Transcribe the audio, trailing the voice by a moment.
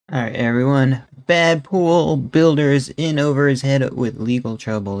Alright, everyone. Bad pool builders in over his head with legal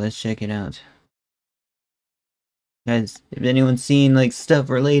trouble. Let's check it out. Guys, if anyone's seen, like, stuff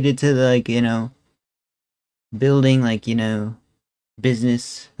related to, like, building, like,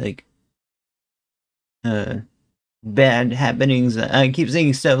 business, like, bad happenings. I keep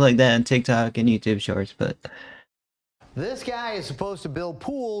seeing stuff like that on TikTok and YouTube Shorts, but... This guy is supposed to build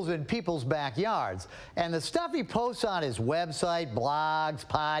pools in people's backyards, and the stuff he posts on his website, blogs,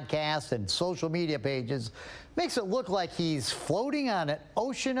 podcasts, and social media pages makes it look like he's floating on an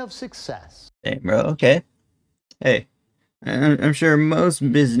ocean of success. Hey, bro, okay. Hey, I'm sure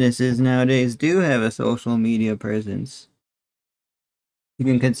most businesses nowadays do have a social media presence. You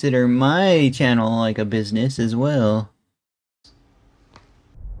can consider my channel like a business as well.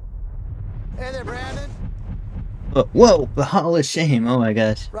 Hey there, Brandon. Whoa, the Hall of Shame. Oh my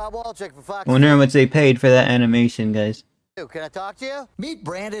gosh. Rob Walczyk for Fox. I wonder how much they paid for that animation, guys. Can I talk to you? Meet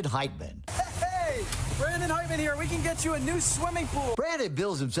Brandon Heitman. Hey, Brandon Heitman here. We can get you a new swimming pool. Brandon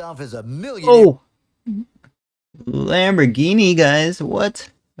bills himself as a millionaire. Oh! Lamborghini, guys. What?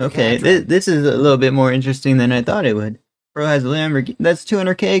 Okay, this is a little bit more interesting than I thought it would. Bro has a Lamborghini. That's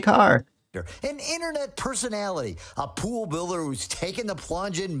 $200K car. An internet personality. A pool builder who's taken the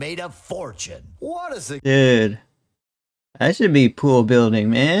plunge and made a fortune. What a Dude. I should be pool building,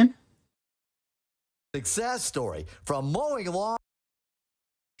 man. Success story. From mowing lawn.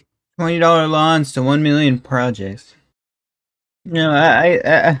 $20 lawns to 1 million projects.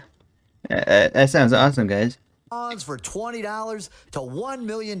 That sounds awesome, guys. Lawns for $20 to $1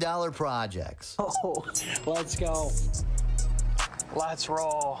 million projects. Oh, let's go. Let's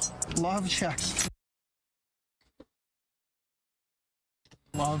roll. Love checks.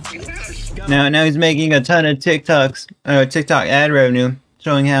 Now he's making a ton of TikTok ad revenue,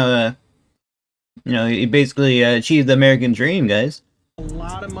 showing how he basically achieved the American dream, guys. A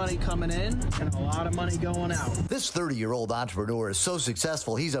lot of money coming in and a lot of money going out. This 30-year-old entrepreneur is so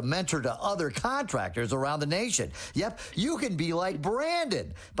successful, he's a mentor to other contractors around the nation. Yep, you can be like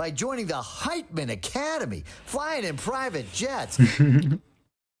Brandon by joining the Heitman Academy, flying in private jets,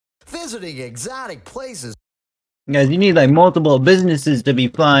 visiting exotic places. Guys, you need like multiple businesses to be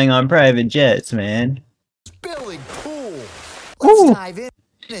flying on private jets, man. Building pools. Let's dive in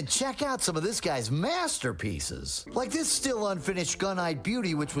and check out some of this guy's masterpieces. Like this still unfinished gunite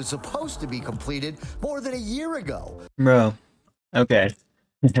beauty, which was supposed to be completed more than a year ago. Bro, okay.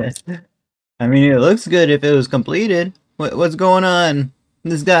 I mean, it looks good if it was completed. What's going on?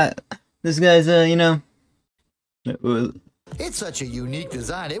 This guy's, It's such a unique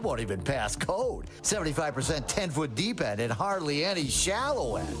design, it won't even pass code. 75% 10-foot deep end and hardly any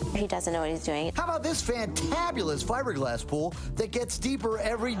shallow end. He doesn't know what he's doing. How about this fantabulous fiberglass pool that gets deeper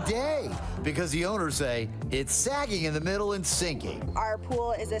every day? Because the owners say it's sagging in the middle and sinking. Our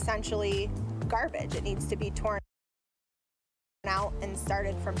pool is essentially garbage. It needs to be torn out and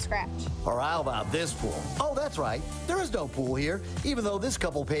started from scratch. Or how about this pool? Oh, that's right. There is no pool here, even though this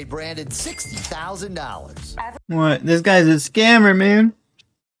couple paid Brandon $60,000. what? This guy's a scammer, man.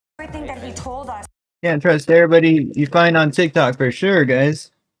 Everything that he told us Can't trust everybody you find on TikTok for sure,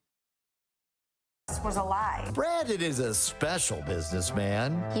 guys. was a lie. Brandon is a special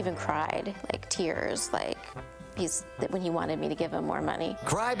businessman. He even cried, like tears, like when he wanted me to give him more money.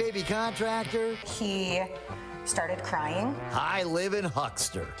 Crybaby contractor. He started crying. High-living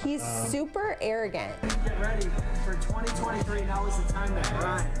huckster. He's super arrogant. Get ready for 2023. Now is the time to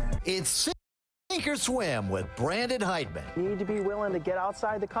grind. It's Sink or Swim with Brandon Heitman. You need to be willing to get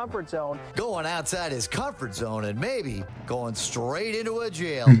outside the comfort zone. Going outside his comfort zone and maybe going straight into a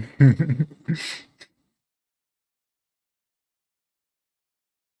jail.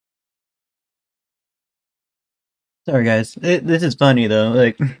 Sorry, guys. This is funny, though.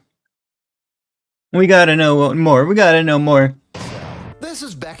 Like, we gotta know more. We gotta know more. This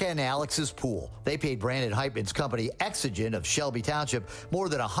is Becca and Alex's pool. They paid Brandon Heitman's company, Exogen of Shelby Township, more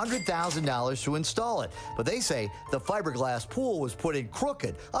than $100,000 to install it. But they say the fiberglass pool was put in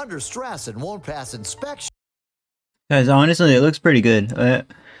crooked, under stress, and won't pass inspection. Guys, honestly, it looks pretty good. But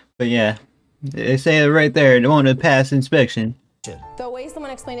yeah, they say it right there. It won't pass inspection. The way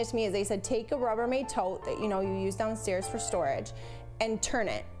someone explained it to me is they said take a Rubbermaid tote that you use downstairs for storage and turn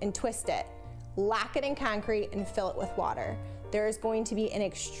it and twist it, lock it in concrete and fill it with water. There is going to be an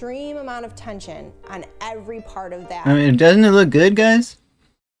extreme amount of tension on every part of that. I mean, doesn't it look good, guys?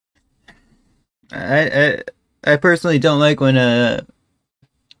 I personally don't like when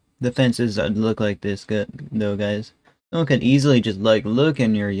the fences look like this, though, guys. Someone can easily just like look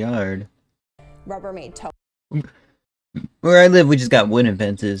in your yard. Rubbermaid tote. Where I live, we just got wooden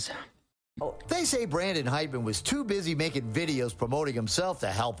fences. They say Brandon Heitman was too busy making videos promoting himself to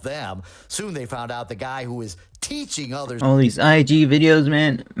help them. Soon they found out the guy who was teaching others. All these IG videos,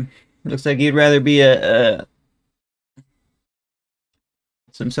 man. Looks like he'd rather be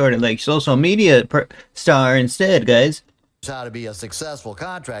some sort of like social media star instead, guys. How to be a successful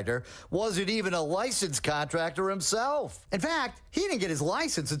contractor, wasn't even a licensed contractor himself. In fact, he didn't get his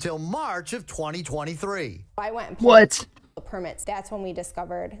license until March of 2023. I went and What? the permits. That's when we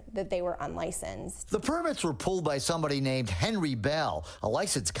discovered that they were unlicensed. The permits were pulled by somebody named Henry Bell, a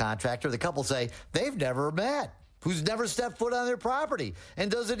licensed contractor the couple say they've never met, who's never stepped foot on their property and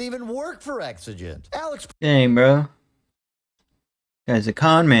doesn't even work for Exigent. Alex Dang, bro. Guy's a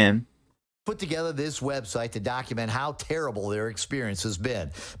con man. put together this website to document how terrible their experience has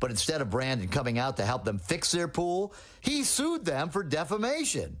been. But instead of Brandon coming out to help them fix their pool, he sued them for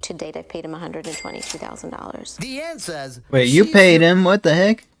defamation. To date, I've paid him $122,000. The end says... Wait, you paid him? What the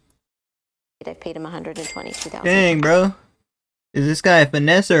heck? I've paid him $122,000. Dang, bro. Is this guy a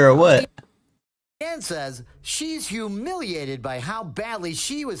finesser or what? The end says she's humiliated by how badly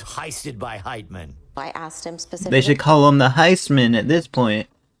she was heisted by Heitman. I asked him specifically They should call him the heistman at this point.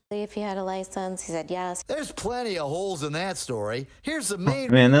 if he had a license. He said yes. There's plenty of holes in that story. Here's the main...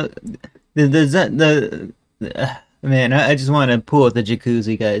 Man, man, I just want to pool with the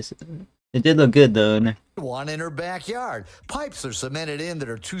jacuzzi, guys. It did look good though. one in her backyard. Pipes are cemented in that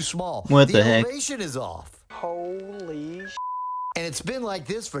are too small. What the heck? Elevation is off. Holy And it's been like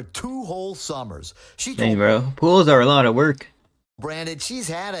this for 2 whole summers. She Dang, told bro. Pools are a lot of work. Brandon she's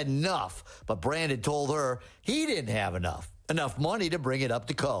had enough. But Brandon told her he didn't have enough money to bring it up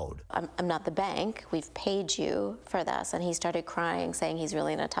to code. I'm not the bank. We've paid you for this. And he started crying, saying he's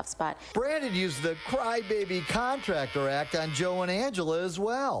really in a tough spot. Brandon used the Crybaby Contractor Act on Joe and Angela as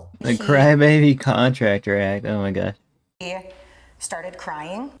well. The Crybaby Contractor Act. Oh my god. He started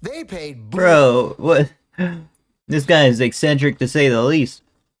crying. They paid Bro, what? This guy is eccentric to say the least.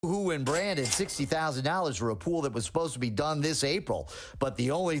 Boo and Brandon $60,000 for a pool that was supposed to be done this April. But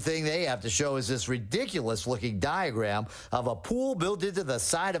the only thing they have to show is this ridiculous looking diagram of a pool built into the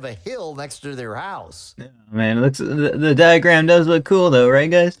side of a hill next to their house. Man, it looks the diagram does look cool though,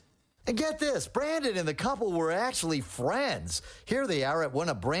 right guys? And get this, Brandon and the couple were actually friends. Here they are at one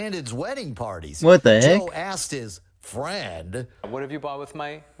of Brandon's wedding parties. What the heck? Joe asked his friend. What have you bought with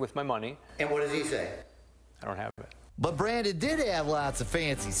my money? And what does he say? I don't have it. But Brandon did have lots of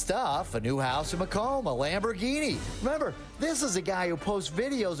fancy stuff, a new house in Macomb, a Lamborghini. Remember, this is a guy who posts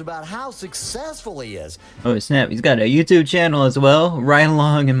videos about how successful he is. Oh snap, he's got a YouTube channel as well, right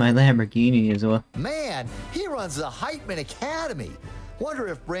along in my Lamborghini as well. Man, he runs the Heitman Academy. Wonder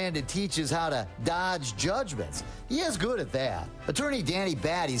if Brandon teaches how to dodge judgments. He is good at that. Attorney Danny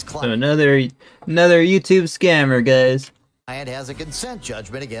Batty's So client another YouTube scammer, guys. has a consent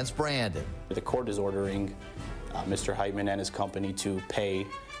judgment against Brandon. The court is ordering Mr. Heitman and his company to pay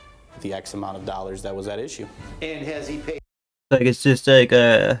the X amount of dollars that was at issue. And has he paid? Like it's just like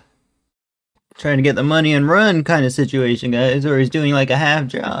trying to get the money and run kind of situation, guys, or he's doing like a half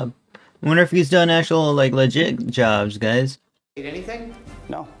job. I wonder if he's done actual like legit jobs, guys. Anything?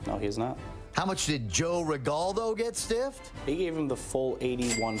 No, he is not. How much did Joe Regaldo get stiffed? He gave him the full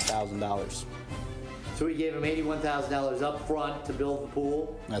 $81,000. So he gave him $81,000 up front to build the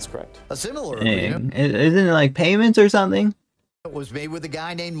pool. That's correct. A similar Dang. agreement Isn't it like payments or something? was made with a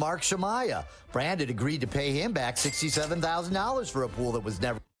guy named Mark Shamaya. Brandon agreed to pay him back $67,000 for a pool that was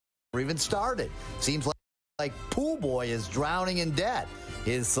never even started. Seems like Pool Boy is drowning in debt.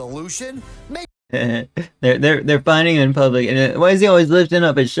 His solution? Make they're finding him in public, and why is he always lifting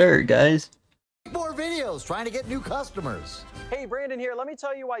up his shirt, guys? more videos, trying to get new customers. Hey, Brandon here. Let me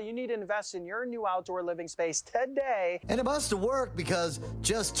tell you why you need to invest in your new outdoor living space today. And it must have worked because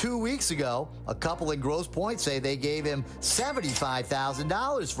just 2 weeks ago, a couple in Grosse Pointe say they gave him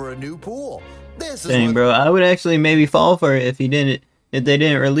 $75,000 for a new pool. This is Dang, what bro, I would actually maybe fall for it if they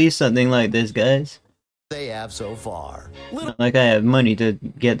didn't release something like this, guys. they have so far. Little Not like I have money to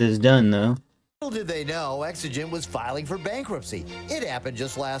get this done, though. did they know Exigent was filing for bankruptcy. It happened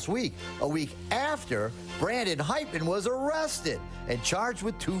just last week, a week after Brandon Heitman was arrested and charged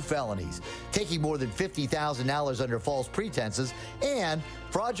with 2 felonies, taking more than $50,000 under false pretenses and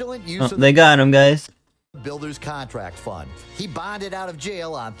fraudulent use Oh, of they got him, guys. the builder's contract fund. He bonded out of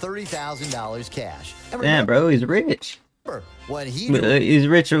jail on $30,000 cash. And Damn, bro, he's rich. remember, when he He's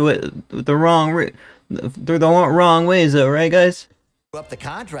rich with the wrong, through the wrong ways, though, right, guys? up the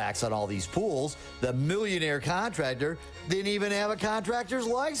contracts on all these pools, the millionaire contractor didn't even have a contractor's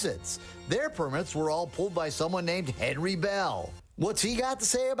license. Their permits were all pulled by someone named Henry Bell. What's he got to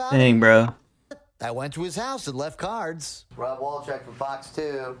say about it? Dang, bro. I went to his house and left cards. Rob Walchuk from Fox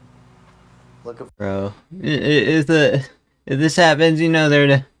 2. Looking for Bro, if this happens, you know they're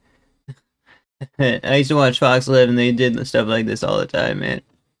the. I used to watch Fox Live, and they did stuff like this all the time, man.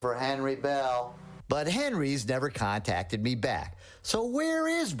 Henry Bell. But Henry's never contacted me back. So where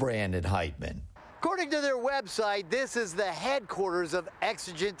is Brandon Heitman? According to their website, this is the headquarters of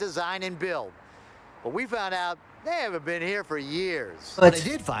Exigent Design and Build. But we found out they haven't been here for years. But I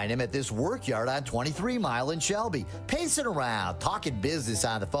did find him at this work yard on 23 Mile in Shelby, pacing around, talking business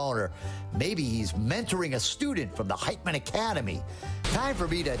on the phone, or maybe he's mentoring a student from the Heitman Academy. Time for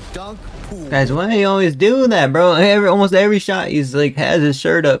me to dunk pool. Guys, why do you always do that, bro? Almost every shot, he's like has his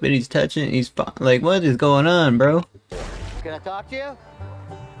shirt up and he's touching. He's like, what is going on, bro? Can I talk to you?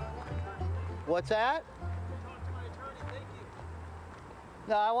 What's that?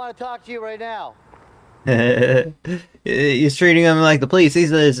 No, I want to talk to you right now. He's treating him like the police.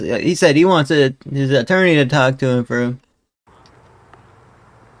 He said he wants his attorney to talk to him for him.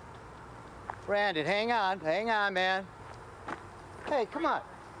 Brandon, hang on, man. Hey, come on.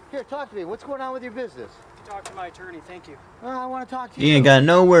 Here, talk to me. What's going on with your business? Talk to my attorney, thank you. I want to talk to you. He ain't got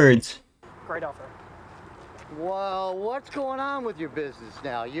no words. Great offer. Well, what's going on with your business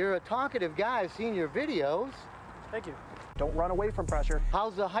now? You're a talkative guy. I've seen your videos. Thank you. Don't run away from pressure.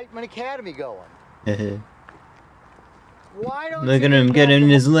 How's the Heitman Academy going? Why don't Look you at him get getting in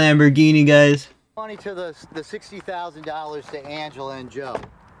the his Lamborghini, guys. money to the $60,000 to Angela and Joe?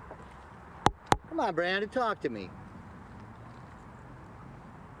 Come on, Brandon, talk to me.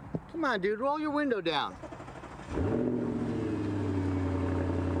 Come on, dude, roll your window down.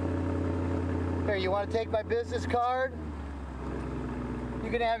 Here, you want to take my business card? You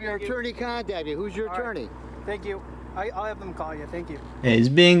can have your attorney contact you. Who's your attorney? Thank you. I'll have them call you. Thank you. Yeah, he's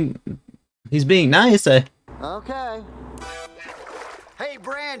being nice. Okay. Hey,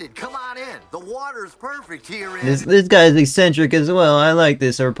 Brandon, come on in. The water's perfect here in This guy's eccentric as well. I like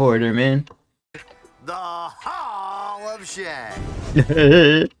this reporter, man. the Hall of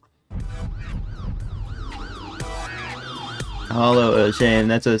Shame. Hollow of Shame,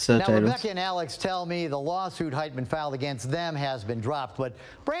 that's a Now, subtitle. Rebecca and Alex tell me the lawsuit Heitman filed against them has been dropped, but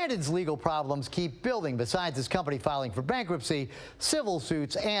Brandon's legal problems keep building. Besides his company filing for bankruptcy, civil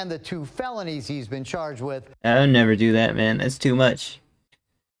suits, and the 2 felonies he's been charged with. I would never do that, man. That's too much.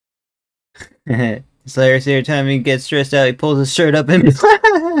 It's hilarious every time he gets stressed out, he pulls his shirt up and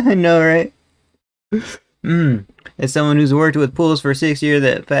I know, right? As someone who's worked with pools for 6 years,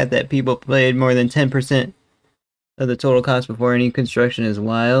 the fact that people paid more than 10% of the total cost before any construction is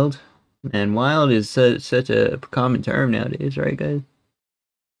wild. And wild is such a common term nowadays, right, guys?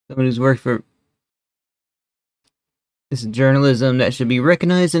 Someone who's worked for this journalism that should be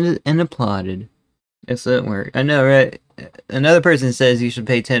recognized and applauded. Excellent work. I know, right? Another person says you should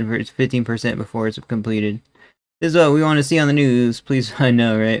pay 15% before it's completed. This is what we want to see on the news. Please, I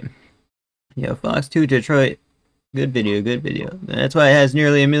know, right? Yo, Fox 2 Detroit. Good video, good video. That's why it has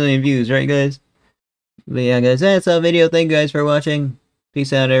nearly 1 million views, right, guys? But yeah, guys, that's our video. Thank you guys for watching.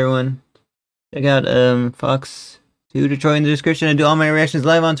 Peace out, everyone. Check out Fox 2 Detroit in the description. I do all my reactions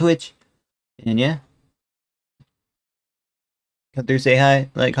live on Twitch. And yeah. Come through, say hi,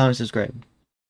 like, comment, subscribe.